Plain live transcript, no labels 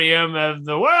of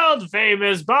the world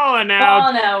famous Ball and Out. Ball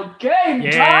and Out game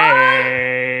Game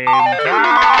time.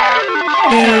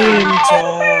 time. Game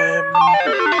time.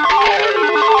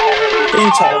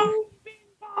 Game time.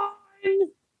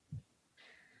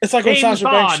 It's like when James Sasha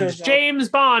Banks Bond. shows up. James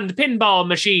Bond. Pinball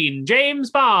machine. James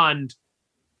Bond.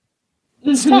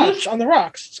 Scotch on the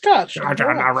rocks. Scotch on On the the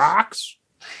rocks.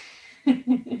 rocks.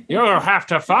 You'll have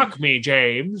to fuck me,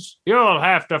 James. You'll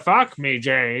have to fuck me,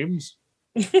 James.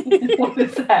 What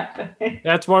is happening?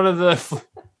 That's one of the.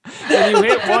 When you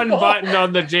hit one button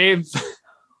on the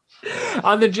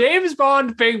James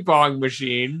Bond ping pong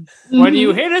machine, when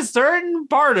you hit a certain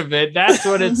part of it, that's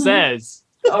what it says.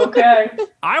 Okay.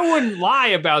 I wouldn't lie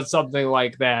about something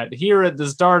like that here at the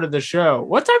start of the show.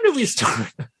 What time did we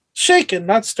start? Shaken,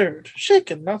 not stirred.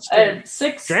 Shaken, not stirred. At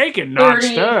 6:34. Shaken, not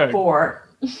stirred.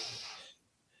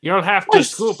 You'll have to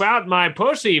scoop out my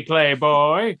pussy,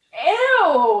 Playboy.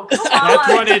 Ew! Come That's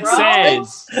on, what it bro.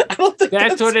 says. I don't think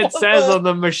That's what it says on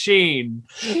the machine.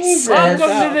 Jesus. Welcome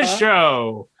Yeah. to the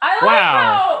show. I like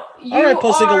Wow. how you All right,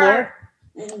 Pussy are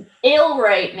ill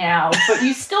right now, but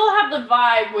you still have the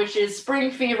vibe, which is spring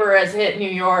fever has hit New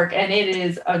York, and it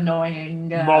is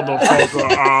annoying.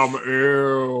 Motherfucker, I'm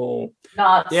ill.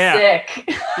 Not Yeah. sick.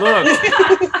 Look,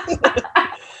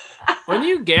 when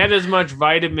you get as much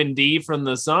vitamin D from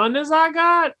the sun as I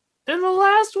got in the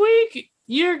last week,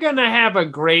 you're going to have a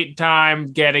great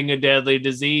time getting a deadly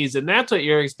disease. And that's what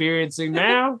you're experiencing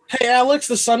now. Hey, Alex,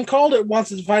 the sun called. It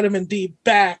wants its vitamin D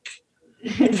back.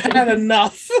 We've had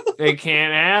enough. They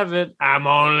can't have it. I'm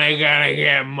only going to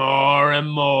get more and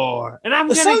more. And I'm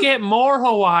The going to sun- get more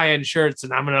Hawaiian shirts,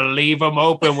 and I'm going to leave them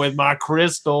open with my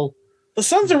crystal The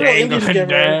sun's a real Indian dangling giver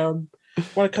down.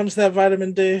 when it comes to that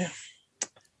vitamin D.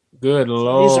 Good He's a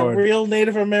Lord. real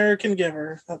Native American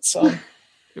giver. That sun.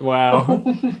 Wow.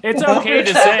 It's okay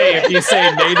to say if you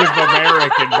say Native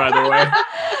American, by the way.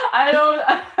 I don't.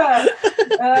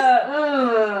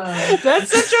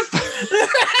 That's such a.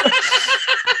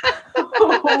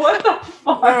 What the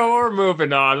fuck? Oh, we're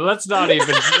moving on. Let's not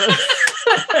even.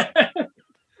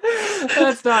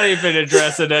 Let's not even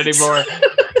address it anymore.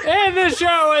 And the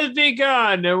show has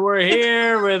begun, and we're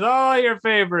here with all your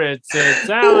favorites. It's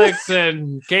Alex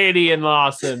and Katie and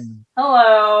Lawson.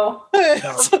 Hello.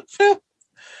 The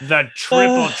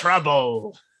Triple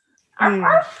Trouble.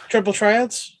 Triple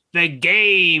triads. The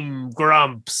Game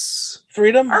Grumps.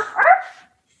 Freedom. Do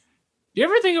you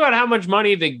ever think about how much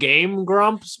money the Game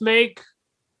Grumps make?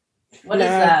 What is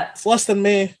Nah, that? It's less than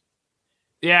me.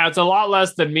 Yeah, it's a lot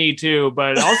less than me too,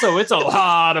 but also it's a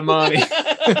lot of money.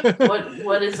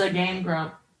 What is a game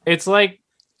grump? It's like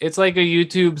a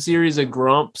YouTube series of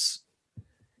grumps.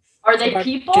 Are they About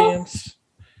people? Games. Yeah,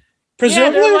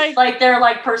 Presumably. They're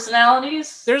like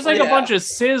personalities? there's like a Yeah. bunch of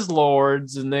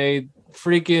Sizzlords, and they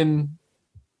freaking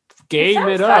game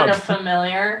Sounds it up. kind of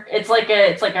familiar. It's like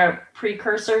a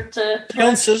precursor to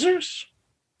Killing scissors.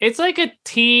 It's like a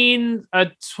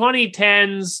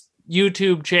 2010s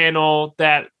YouTube channel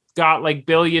that got like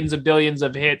billions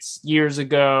of hits years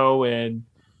ago, and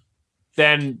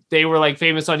then they were like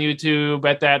famous on YouTube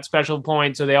at that special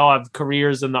point, so they all have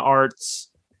careers in the arts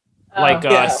like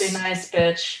must us. be nice,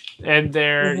 bitch. And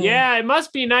they're Mhm. yeah, it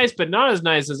must be nice, but not as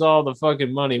nice as all the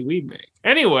fucking money we make.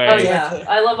 Anyway, Oh Exactly. yeah,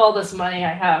 I love all this money I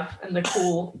have and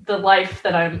the life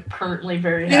that I'm currently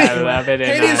very I happy with. love it,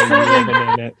 and Katie is I'm currently- living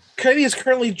in it. Katie is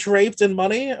currently draped in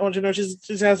money. I want you to know she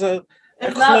has a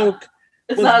It's cloak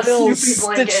It's with not a bills Snoopy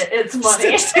blanket. stitched- It's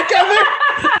money. stitched together.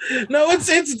 No, it's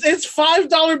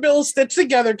 $5 bills stitched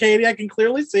together, Katie. I can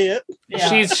clearly see it. Yeah.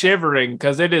 She's shivering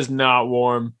because it is not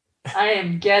warm. I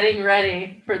am getting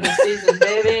ready for the season,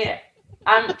 baby.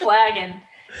 I'm flagging.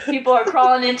 People are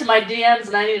crawling into my DMs,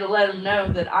 and I need to let them know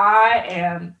that I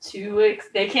am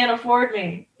they can't afford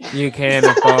me. You can't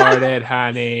afford it,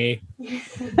 honey.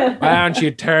 Why don't you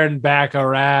turn back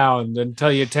around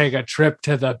until you take a trip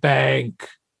to the bank?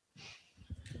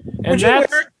 And Would you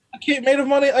that's wear a cape made of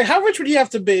money? Like, how rich would you have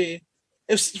to be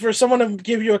for someone to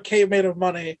give you a cape made of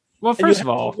money? well, and you first have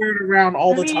of all, to wear it around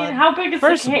all the I mean, time. how big is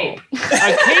First the of all, cape? a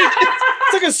cape.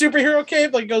 It's like a superhero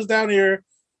cape, like goes down to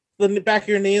the back of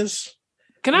your knees.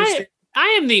 Can I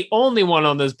am the only one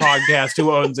on this podcast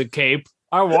who owns a cape.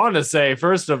 I want to say,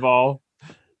 first of all,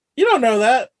 You don't know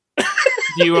that.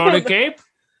 do you own a cape?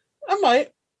 I might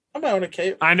own a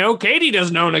cape. I know Katie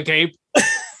doesn't own a cape.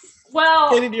 Well,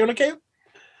 Katie, do you own a cape?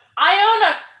 I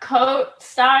own a coat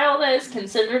style that is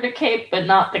considered a cape, but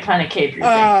not the kind of cape you're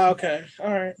thinking. Ah, okay,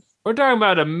 all right. We're talking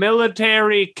about a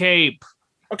military cape.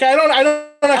 Okay, I don't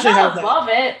actually I'm have not that. above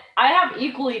it. I have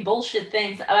equally bullshit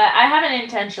things. I haven't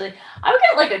intentionally. I would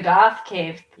get like a goth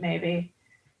cape, maybe.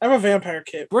 I have a vampire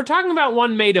cape. We're talking about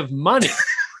one made of money.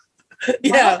 I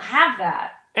Yeah. don't have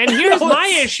that. And here's No, my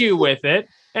it's- issue with it.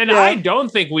 And Yeah. I don't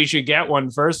think we should get one,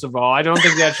 first of all. I don't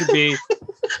think that should be.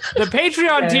 The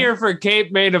Patreon Okay. tier for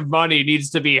Cape Made of Money needs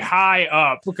to be high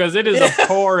up because it is Yeah. a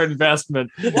poor investment.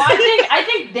 Well, I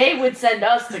think they would send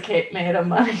us the Cape Made of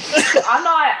money. I'm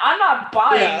not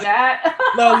buying Yeah. that.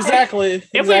 No, exactly.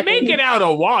 If we make it out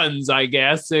of ones, I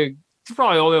guess it's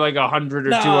probably only like $100 or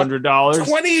No. $200.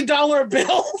 $20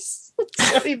 bills.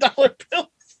 $20 bills.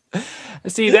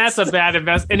 See, that's a bad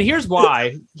investment. And here's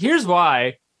why.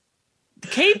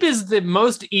 Cape is the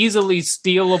most easily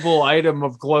stealable item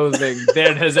of clothing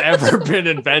that has ever been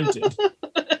invented.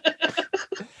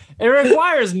 It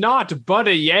requires not but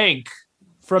a yank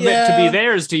from it to be Yeah.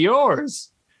 theirs to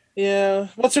yours. Yeah.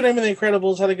 What's her name in The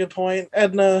Incredibles? Had a good point.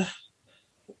 Edna,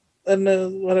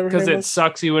 whatever. Because her name it was.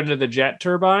 sucks you into the jet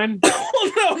turbine.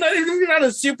 Oh, no, not even you're not a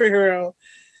superhero.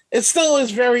 It still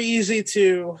is very easy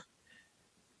to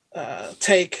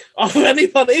take off of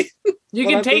anybody. You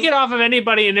Well, can that take does- it off of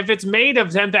anybody, and if it's made of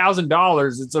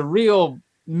 $10,000, it's a real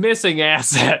missing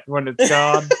asset when it's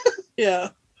gone. Yeah.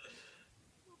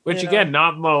 Which Yeah. again,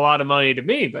 not a lot of money to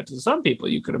me, but to some people,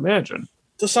 you could imagine.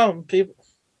 To some people.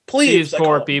 Please. These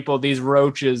poor people, these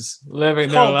roaches living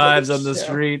their Call lives on police, the yeah.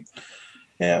 street,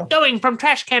 Yeah. going from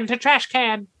trash can to trash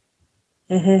can.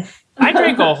 Mm-hmm. I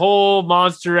drink a whole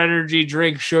Monster Energy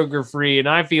drink sugar free, and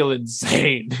I feel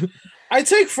insane. I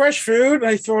take fresh food and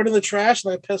I throw it in the trash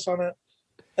and I piss on it.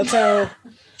 That's how.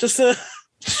 Just to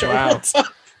show Wow. what's up.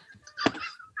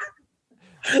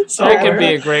 So That could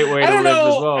be a great way I to don't live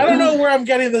know. as well. I don't know where I'm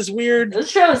getting this weird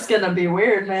This show's gonna be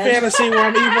weird, man. fantasy where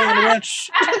I'm evil and rich.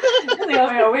 It's gonna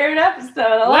be a weird episode.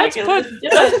 I like it. Let's do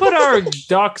it. Let's put our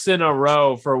ducks in a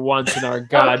row for once in our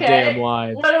goddamn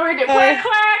lives. What do we do? Hey. Quack,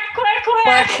 quack, quack,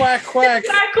 Quack, quack. quack, quack.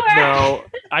 Quack, quack. No,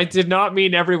 I did not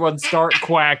mean everyone start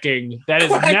quacking. That is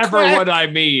Quack, never quack. what I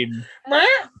mean.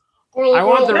 I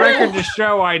want the record to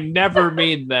show I never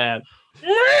mean that.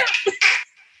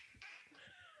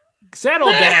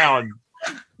 Settle down,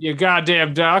 you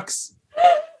goddamn ducks.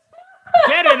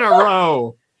 Get in a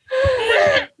row.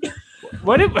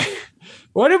 What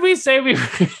did we say we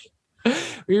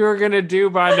were gonna do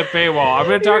behind the paywall? I'm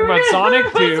gonna talk about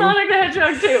Sonic 2, Sonic the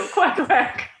Hedgehog 2. Quack,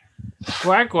 quack.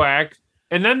 quack quack,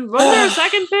 and then was there a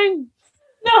second thing?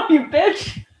 No, you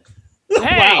bitch.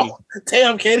 Hey, Wow.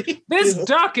 Damn, Katie. this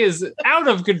duck is out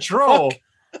of control.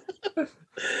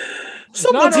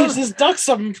 Someone Not teach only- this duck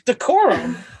some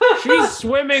decorum. She's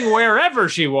swimming wherever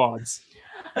she wants.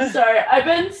 I'm sorry. I've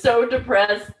been so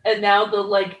depressed, and now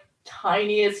the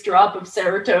tiniest drop of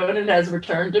serotonin has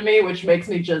returned to me, which makes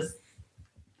me just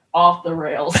off the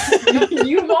rails.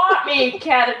 You want me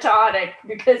catatonic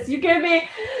because you give me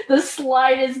the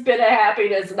slightest bit of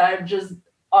happiness, and I'm just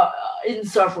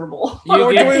insufferable. You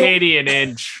Or give do we- Katie an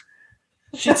inch.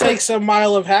 She takes a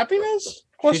mile of happiness?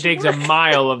 She takes a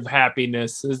mile of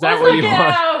happiness. Is that What's what you like,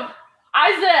 want?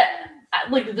 I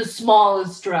said the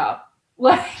smallest drop.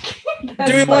 Like,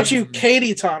 Do we want you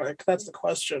Katie tonic? That's the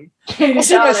question. Katie I'll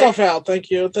see Tonic. myself out.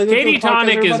 Thank you. Thank you for Katie the podcast,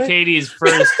 Tonic is everybody. Katie's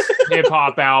first hip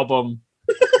hop album.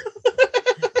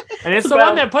 And it's the Well-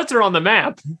 one that puts her on the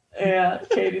map. Yeah,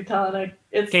 Katie Tonic.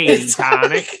 Katie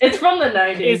Tonic. It's from the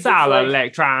 90s. It's all like,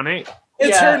 electronic.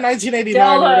 It's Yeah. her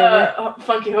 1989 or whatever. Della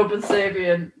Funky Hope and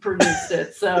Sabian produced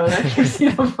it, so that gives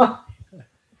you the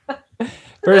vibe.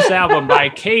 First album by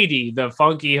Katie, the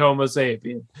Funky Homo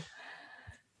Sapien.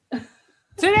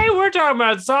 Today we're talking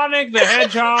about Sonic the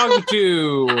Hedgehog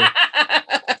 2.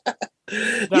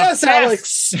 Yes,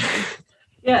 Alex.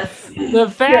 Yes. The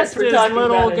fastest talking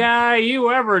little about it. guy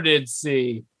you ever did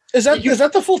see. Is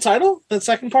that the full title? The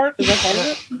second part? Is that part of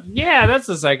it? Yeah, that's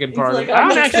the second He's part. like, I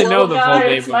don't I'm actually a know little the full guy,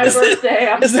 name It's of my it. birthday.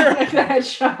 I'm Is there- Sonic the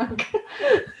Hedgehog.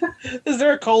 Is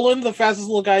there a colon? The fastest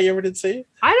little guy you ever did see?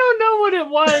 I don't know what it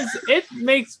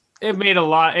was. It made a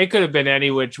lot. It could have been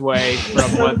any which way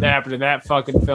from what happened in that fucking film.